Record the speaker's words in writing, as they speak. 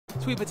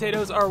Sweet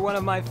potatoes are one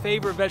of my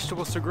favorite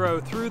vegetables to grow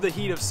through the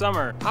heat of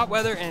summer. Hot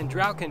weather and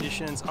drought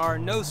conditions are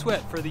no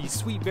sweat for these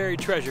sweet berry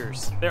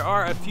treasures. There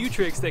are a few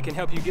tricks that can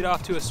help you get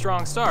off to a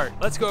strong start.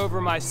 Let's go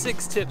over my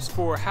 6 tips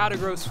for how to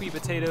grow sweet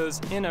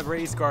potatoes in a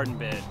raised garden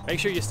bed. Make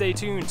sure you stay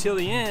tuned till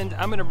the end.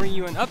 I'm going to bring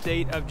you an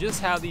update of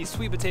just how these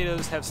sweet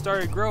potatoes have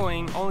started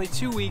growing only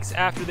 2 weeks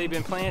after they've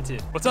been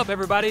planted. What's up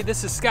everybody,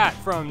 this is Scott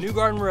from New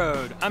Garden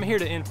Road. I'm here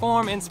to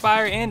inform,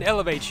 inspire, and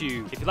elevate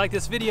you. If you like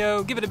this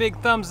video, give it a big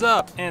thumbs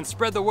up and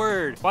spread the word.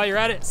 While you're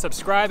at it,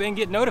 subscribe and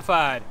get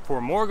notified for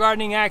more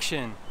gardening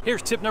action.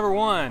 Here's tip number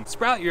 1.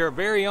 Sprout your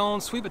very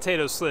own sweet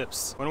potato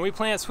slips. When we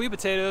plant sweet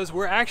potatoes,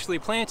 we're actually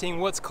planting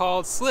what's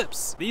called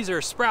slips. These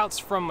are sprouts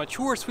from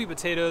mature sweet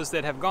potatoes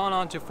that have gone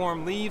on to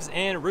form leaves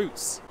and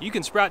roots. You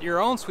can sprout your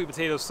own sweet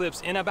potato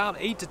slips in about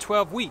 8 to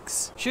 12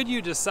 weeks. Should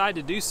you decide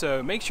to do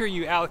so, make sure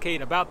you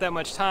allocate about that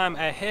much time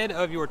ahead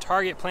of your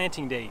target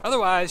planting date.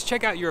 Otherwise,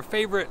 check out your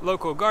favorite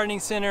local gardening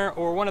center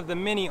or one of the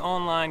many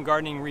online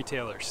gardening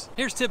retailers.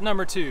 Here's tip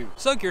number 2.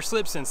 Soak your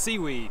slips in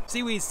seaweed.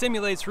 Seaweed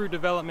stimulates root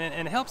development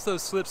and helps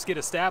those slips get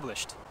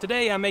established.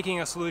 Today I'm making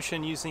a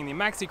solution using the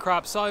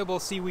MaxiCrop soluble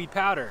seaweed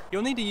powder.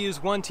 You'll need to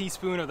use 1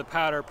 teaspoon of the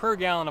powder per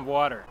gallon of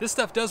water. This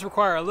stuff does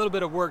require a little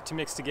bit of work to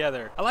mix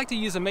together. I like to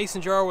use a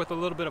mason jar with a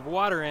little bit of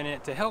water in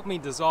it to help me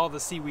dissolve the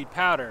seaweed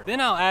powder.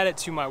 Then I'll add it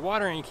to my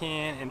watering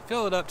can and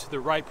fill it up to the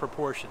right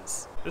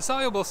proportions. The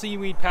soluble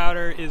seaweed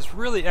powder is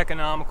really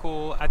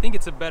economical. I think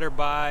it's a better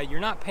buy.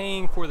 You're not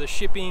paying for the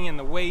shipping and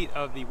the weight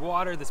of the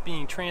water that's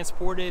being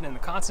transported and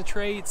the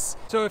concentrates.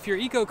 So if you're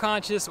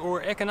eco-conscious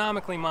or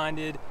economically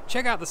minded,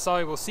 check out the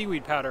soluble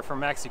seaweed powder from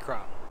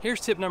MaxiCrop. Here's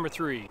tip number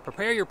 3.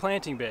 Prepare your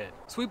planting bed.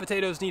 Sweet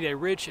potatoes need a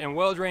rich and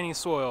well-draining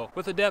soil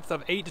with a depth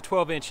of 8 to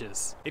 12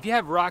 inches. If you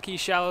have rocky,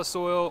 shallow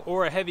soil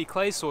or a heavy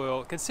clay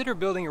soil, consider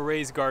building a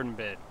raised garden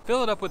bed.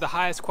 Fill it up with the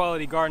highest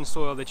quality garden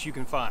soil that you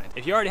can find.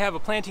 If you already have a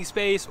planting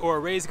space or a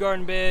raised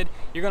garden bed,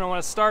 you're going to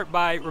want to start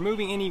by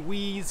removing any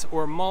weeds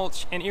or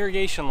mulch and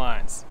irrigation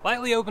lines.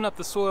 Lightly open up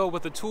the soil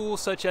with a tool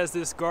such as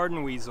this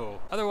garden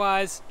weasel.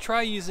 Otherwise,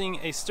 try using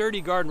a sturdy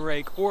garden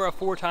rake or a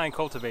 4-tine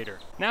cultivator.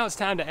 Now it's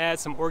time to add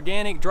some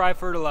organic dry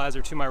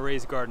fertilizer to my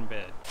raised garden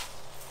bed.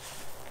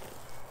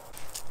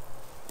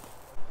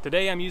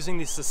 Today I'm using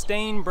the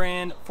Sustain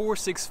brand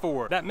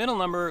 464. That middle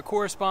number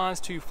corresponds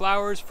to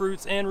flowers,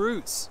 fruits, and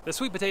roots. The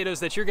sweet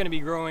potatoes that you're going to be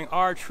growing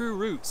are true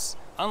roots,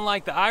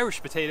 unlike the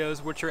Irish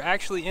potatoes, which are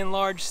actually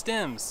enlarged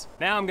stems.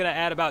 Now I'm going to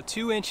add about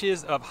 2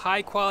 inches of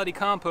high quality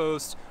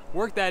compost,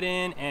 work that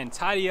in, and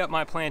tidy up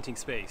my planting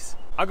space.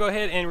 I'll go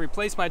ahead and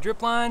replace my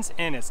drip lines,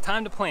 and it's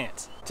time to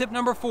plant. Tip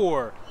number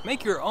 4,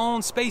 make your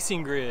own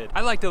spacing grid.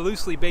 I like to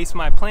loosely base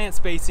my plant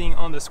spacing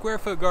on the square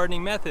foot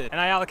gardening method, and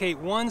I allocate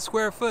 1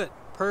 square foot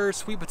per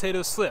sweet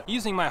potato slip.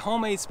 Using my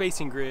homemade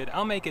spacing grid,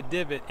 I'll make a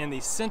divot in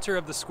the center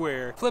of the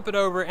square, flip it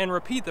over, and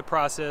repeat the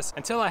process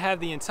until I have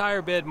the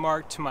entire bed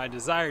marked to my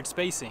desired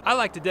spacing. I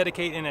like to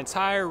dedicate an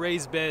entire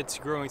raised bed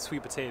to growing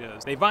sweet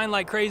potatoes. They vine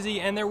like crazy,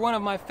 and they're one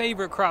of my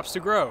favorite crops to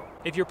grow.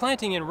 If you're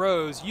planting in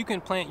rows, you can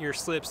plant your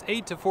slips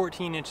 8 to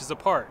 14 inches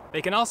apart.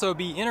 They can also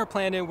be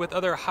interplanted with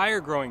other higher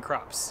growing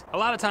crops. A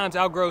lot of times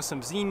I'll grow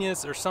some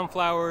zinnias or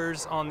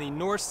sunflowers on the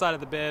north side of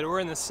the bed or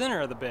in the center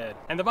of the bed,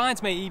 and the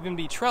vines may even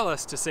be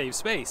trellised to save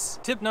space.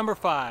 Tip number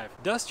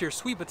 5, dust your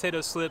sweet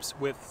potato slips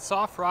with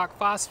soft rock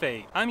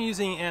phosphate. I'm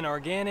using an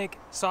organic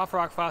soft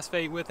rock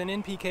phosphate with an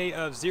NPK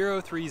of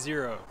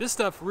 030. This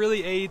stuff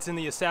really aids in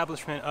the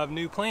establishment of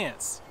new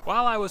plants.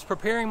 While I was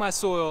preparing my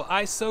soil,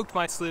 I soaked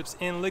my slips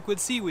in liquid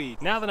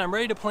seaweed. Now that I'm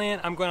ready to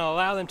plant, I'm going to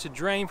allow them to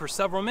drain for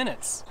several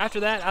minutes. After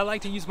that, I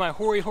like to use my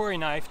hori-hori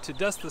knife to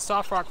dust the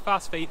soft rock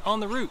phosphate on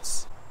the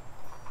roots.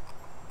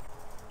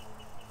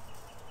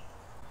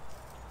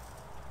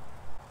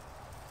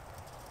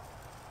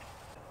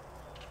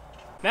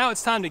 Now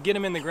it's time to get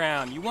them in the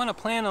ground. You want to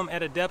plant them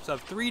at a depth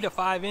of 3 to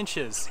 5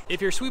 inches.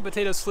 If your sweet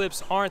potato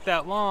slips aren't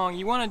that long,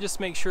 you want to just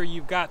make sure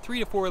you've got 3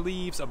 to 4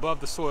 leaves above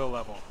the soil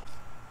level.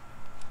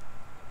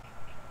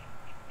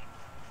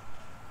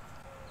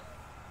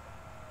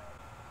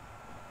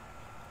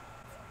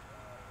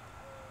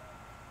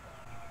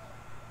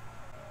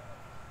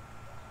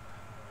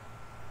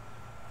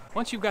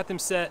 Once you've got them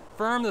set,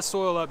 firm the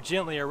soil up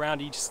gently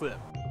around each slip.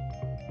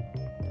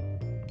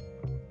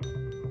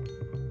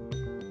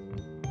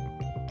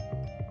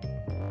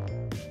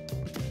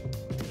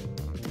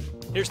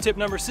 Here's tip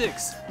number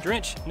 6.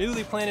 Drench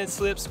newly planted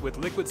slips with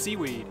liquid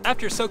seaweed.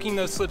 After soaking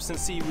those slips in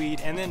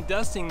seaweed and then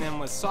dusting them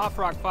with soft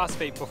rock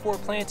phosphate before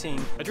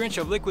planting, a drench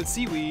of liquid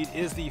seaweed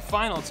is the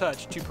final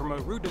touch to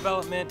promote root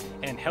development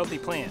and healthy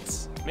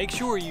plants. Make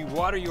sure you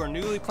water your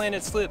newly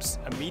planted slips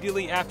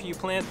immediately after you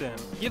plant them.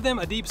 Give them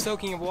a deep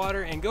soaking of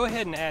water and go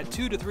ahead and add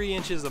 2 to 3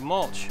 inches of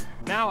mulch.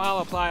 Now I'll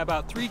apply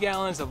about 3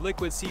 gallons of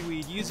liquid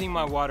seaweed using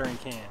my watering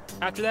can.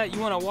 After that, you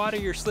want to water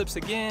your slips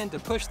again to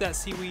push that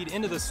seaweed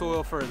into the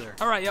soil further.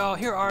 Alright y'all,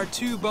 here are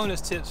 2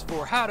 bonus tips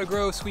for how to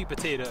grow sweet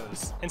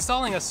potatoes.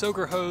 Installing a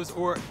soaker hose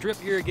or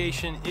drip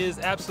irrigation is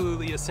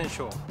absolutely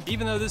essential.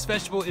 Even though this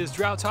vegetable is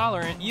drought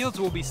tolerant, yields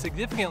will be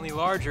significantly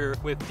larger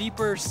with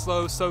deeper,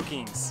 slow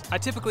soakings. I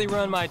typically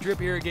run my drip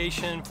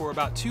irrigation for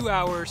about 2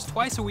 hours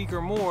twice a week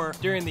or more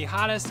during the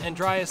hottest and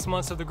driest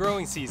months of the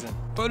growing season.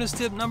 Bonus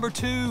tip number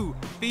 2,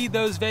 feed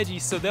those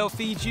veggies so they'll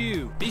feed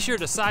you. Be sure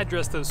to side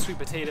dress those sweet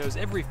potatoes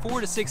every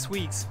 4 to 6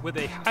 weeks with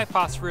a high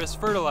phosphorus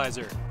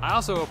fertilizer. I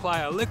also apply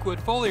a liquid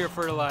foliar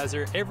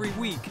fertilizer every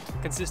week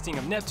consisting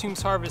of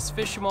Neptune's Harvest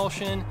fish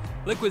emulsion,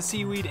 liquid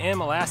seaweed, and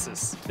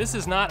molasses. This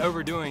is not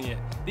overdoing it.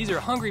 These are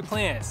hungry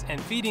plants and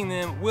feeding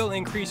them will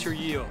increase your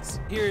yields.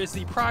 Here is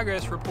the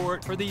progress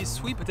report for these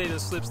sweet potato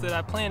slips that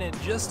I planted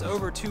just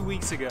over 2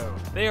 weeks ago.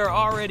 They are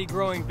already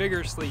growing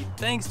vigorously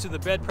thanks to the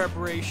bed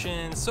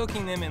preparation,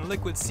 soaking them in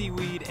liquid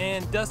seaweed,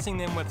 and dusting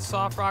them with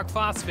soft rock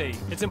phosphate.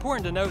 It's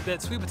important to note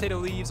that sweet potato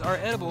leaves are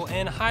edible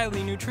and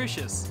highly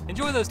nutritious.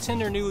 Enjoy those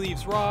tender new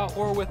leaves raw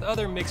or with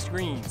other mixed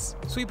greens.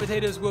 Sweet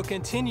potatoes will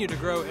continue to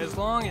grow as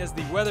long as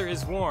the weather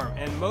is warm,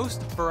 and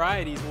most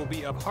varieties will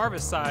be of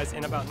harvest size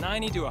in about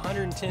 90 to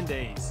 110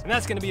 days. And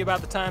that's going to be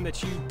about the time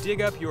that you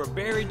dig up your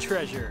buried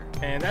treasure.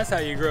 And that's how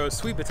you grow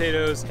sweet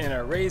potatoes in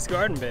a raised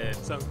garden bed.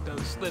 Soak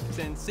those slips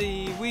in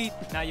seaweed,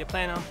 now you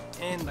plant them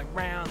in the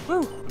ground.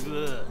 Woo!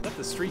 Ugh. Is that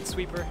the street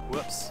sweeper?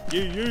 Whoops.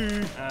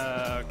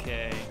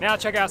 Okay. Now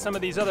check out some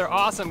of these other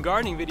awesome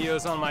gardening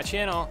videos on my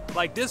channel,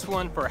 like this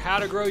one for how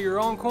to grow your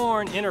own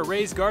corn in a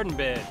raised garden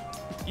bed.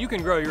 You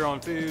can grow your own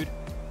food.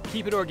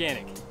 Keep it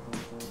organic.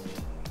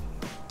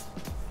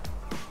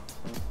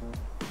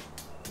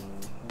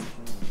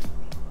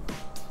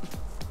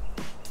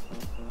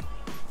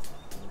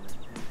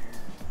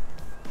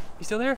 You still there?